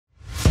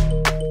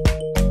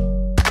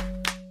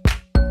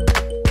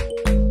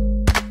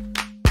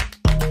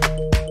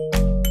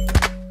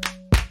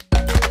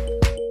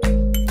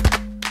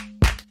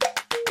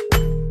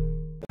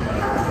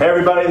Hey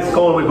everybody, this is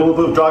Cole with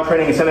Bulletproof Dog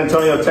Training in San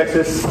Antonio,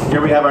 Texas.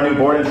 Here we have our new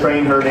board and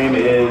train. Her name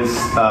is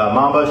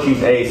Mamba.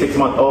 She's a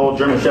 6-month-old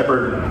German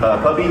Shepherd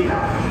puppy.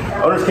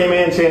 Owners came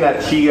in saying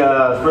that she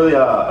is really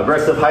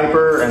aggressive,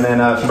 hyper, and then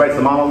she bites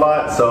the mom a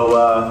lot,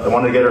 so they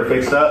wanted to get her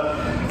fixed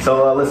up.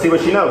 So let's see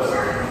what she knows.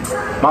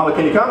 Mamba,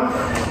 can you come?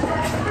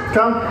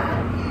 Come?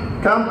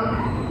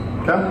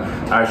 Come? Come?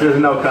 All right, she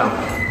doesn't know come.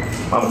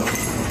 Mamba,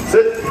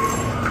 sit.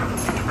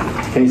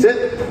 Can you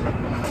sit?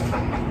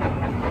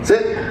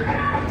 Sit.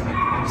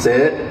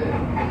 Sit.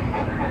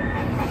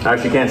 All right,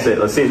 she can't sit.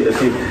 Let's see. Let's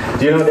see.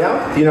 Do you know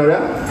down? Do you know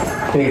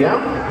down? Can you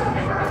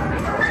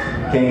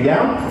down? Can you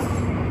down?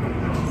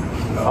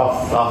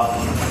 Off.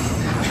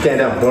 Off. She can't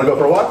down. You want to go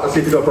for a walk? Let's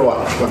see if you go for a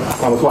walk. Come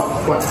on, let's walk.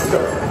 Come on, let's go.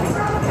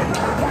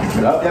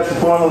 Up, yep,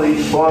 pull on the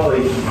leash. Pull on the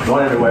leash.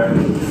 Going everywhere.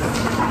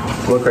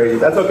 It's a little crazy.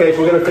 That's okay.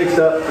 So we'll get her fixed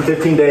up in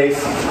 15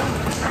 days.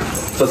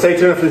 So stay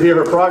tuned to hear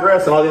her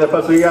progress and all the other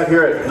pups we got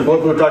here at the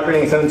Bulletproof Dog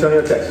Training in San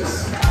Antonio,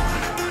 Texas.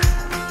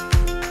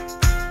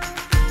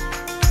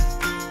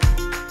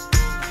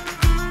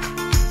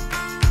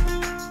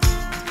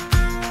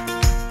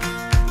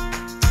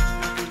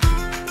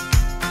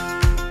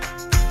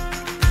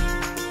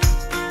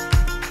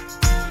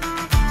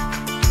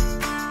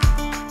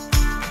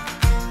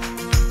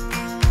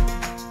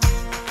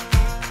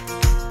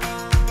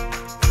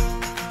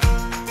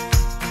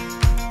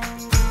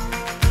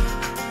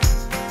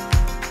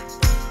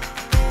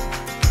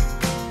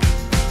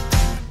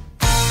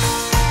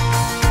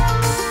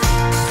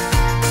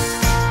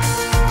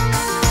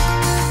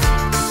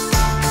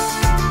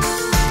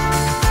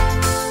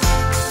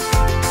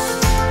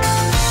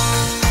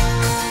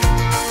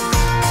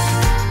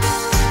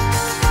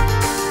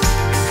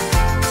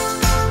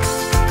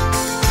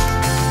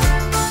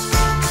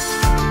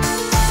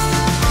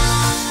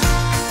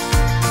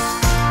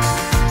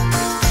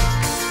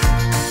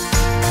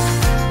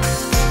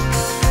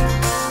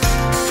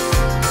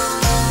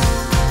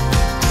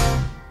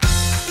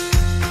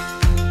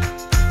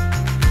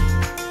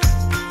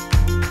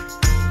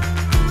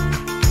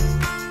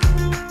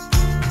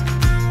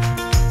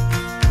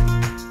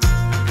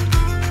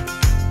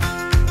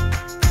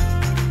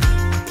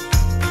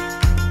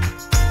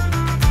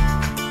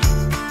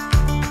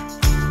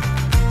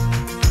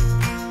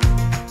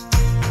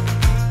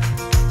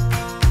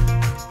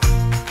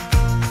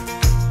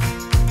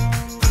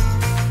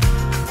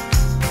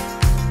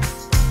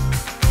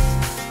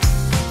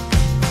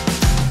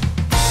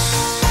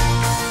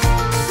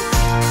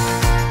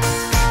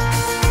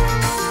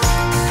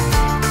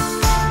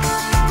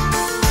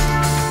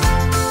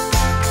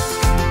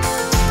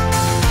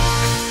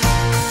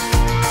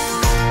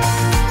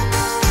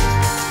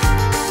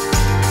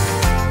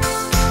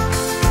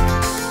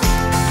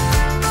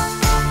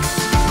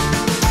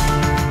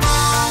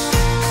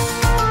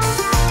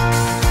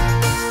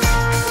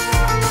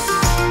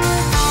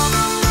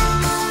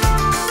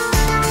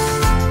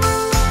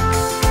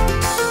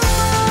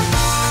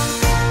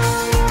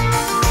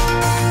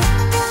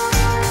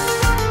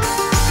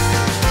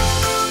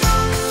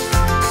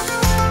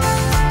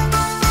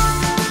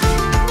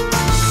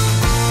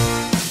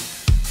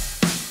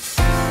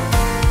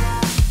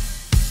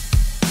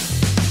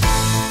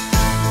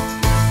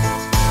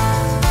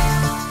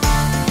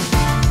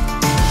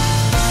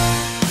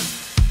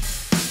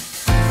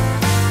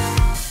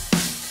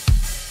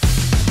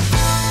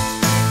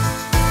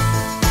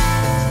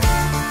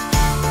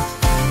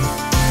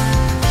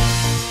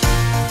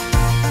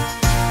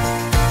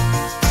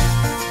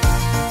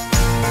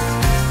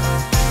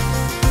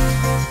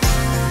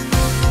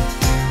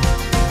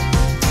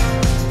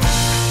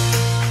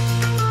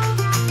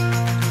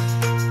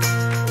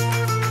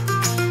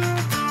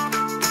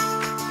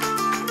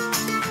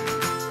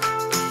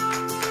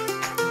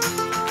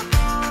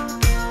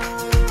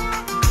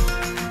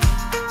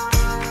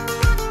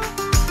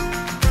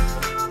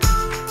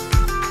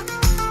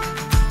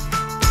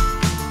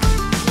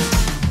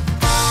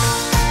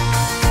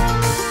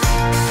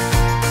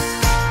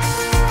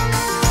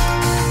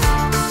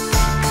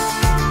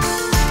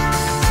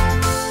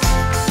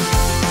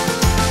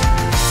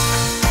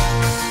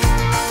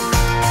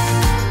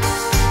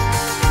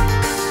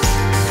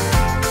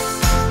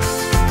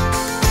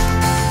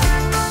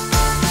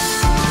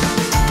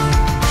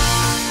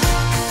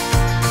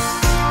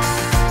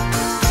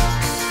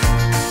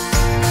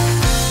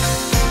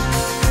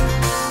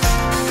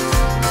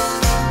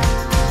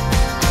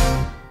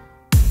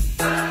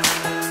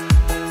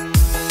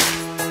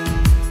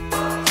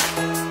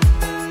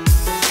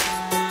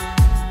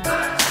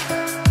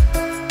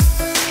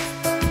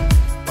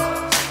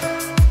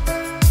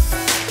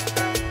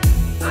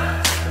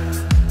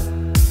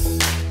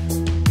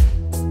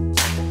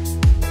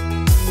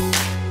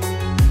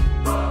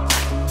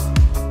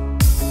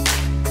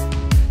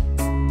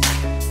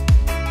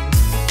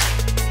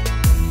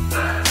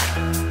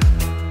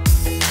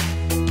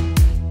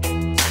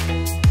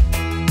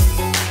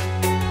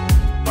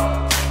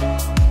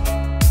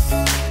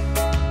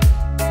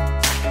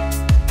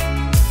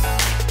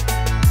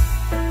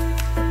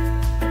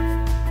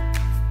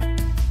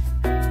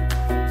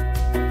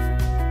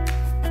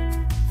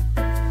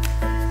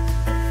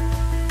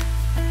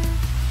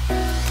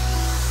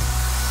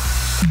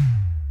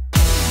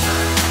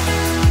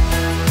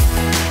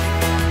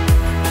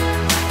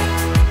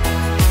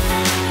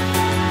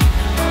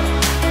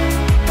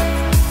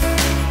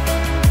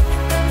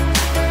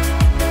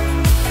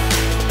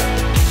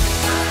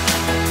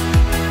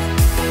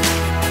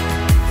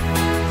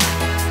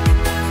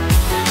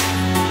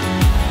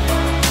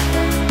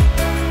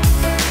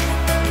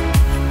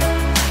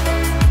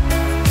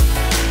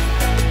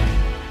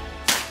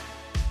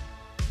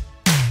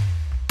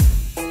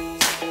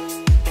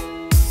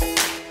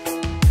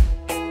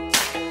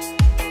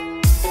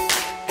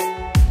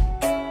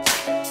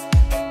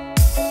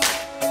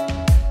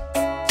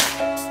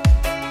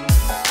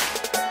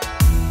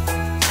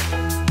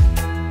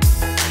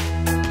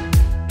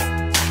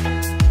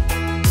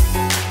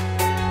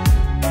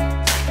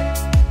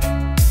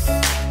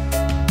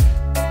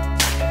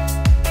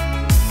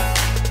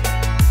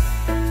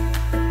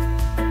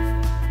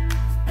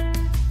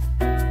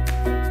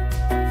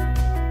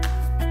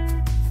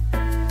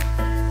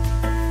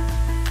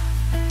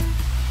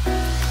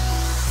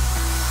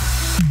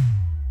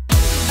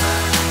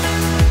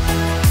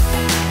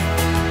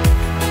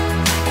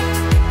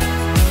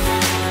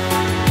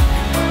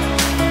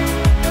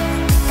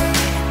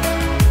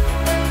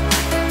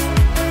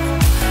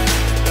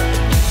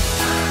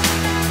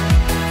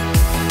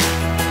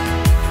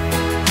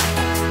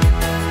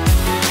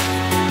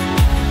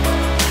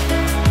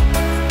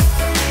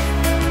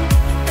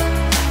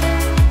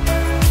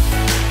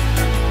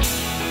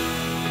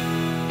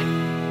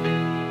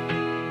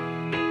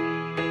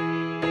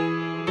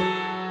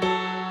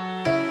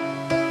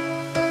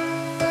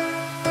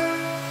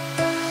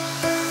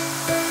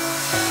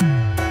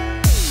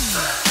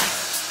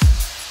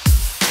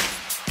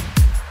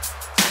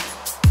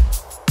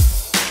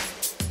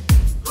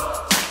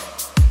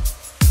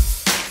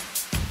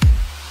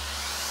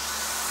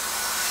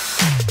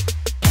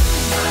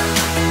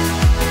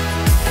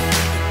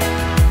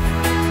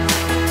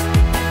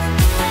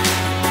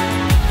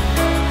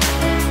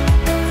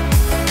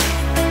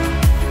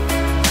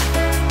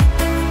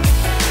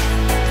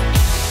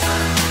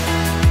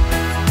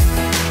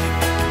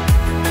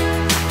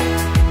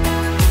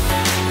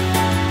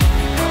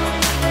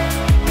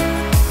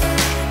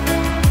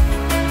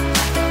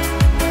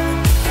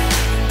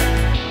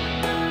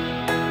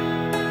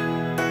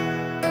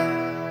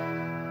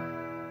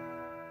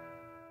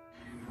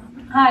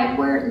 Hi,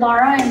 we're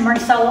Laura and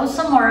Marcelo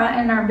Zamora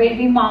and our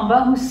baby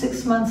Mamba, who's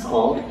 6 months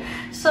old.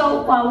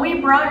 So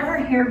we brought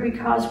her here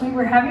because we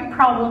were having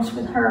problems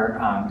with her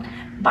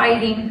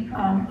biting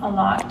a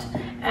lot.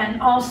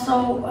 And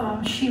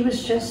also she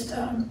was just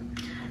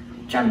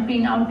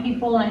jumping on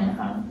people,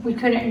 and we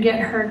couldn't get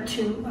her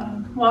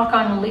to walk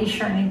on a leash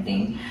or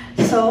anything.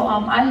 So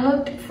I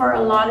looked for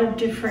a lot of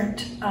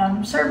different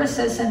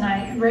services, and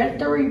I read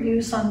the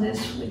reviews on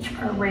this, which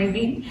are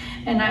raving.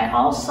 And I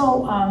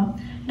also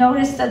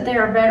noticed that they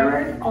are a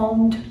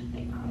veteran-owned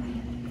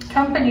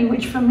company,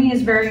 which for me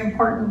is very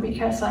important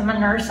because I'm a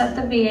nurse at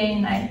the VA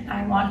and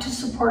I want to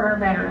support our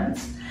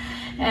veterans.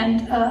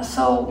 And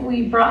so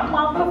we brought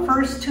Mamba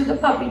first to the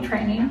puppy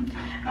training,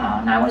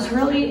 and I was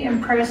really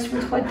impressed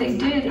with what they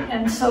did.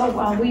 And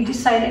so we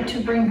decided to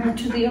bring her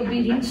to the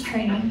obedience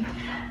training.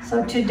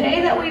 So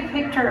today that we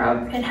picked her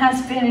up, it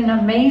has been an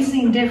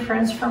amazing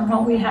difference from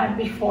what we had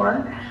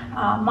before.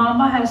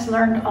 Mamba has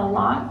learned a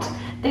lot.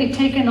 They've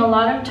taken a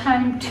lot of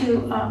time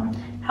to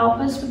help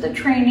us with the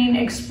training,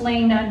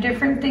 explain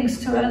different things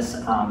to us.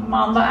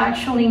 Mamba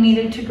actually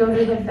needed to go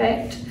to the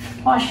vet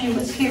while she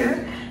was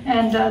here,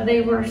 and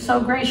they were so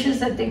gracious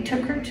that they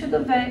took her to the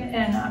vet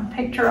and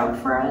picked her up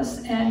for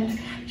us. And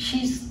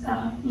she's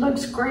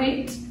looks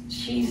great.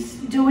 She's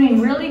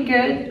doing really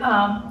good.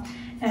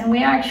 And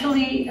we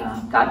actually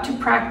got to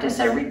practice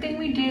everything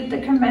we did,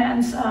 the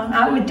commands.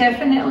 I would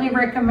definitely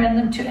recommend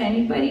them to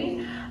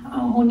anybody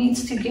who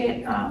needs to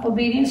get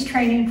obedience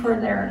training for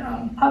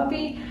their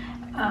puppy.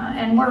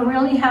 And we're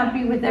really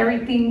happy with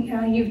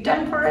everything you've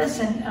done for us,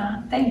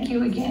 and thank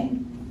you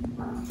again.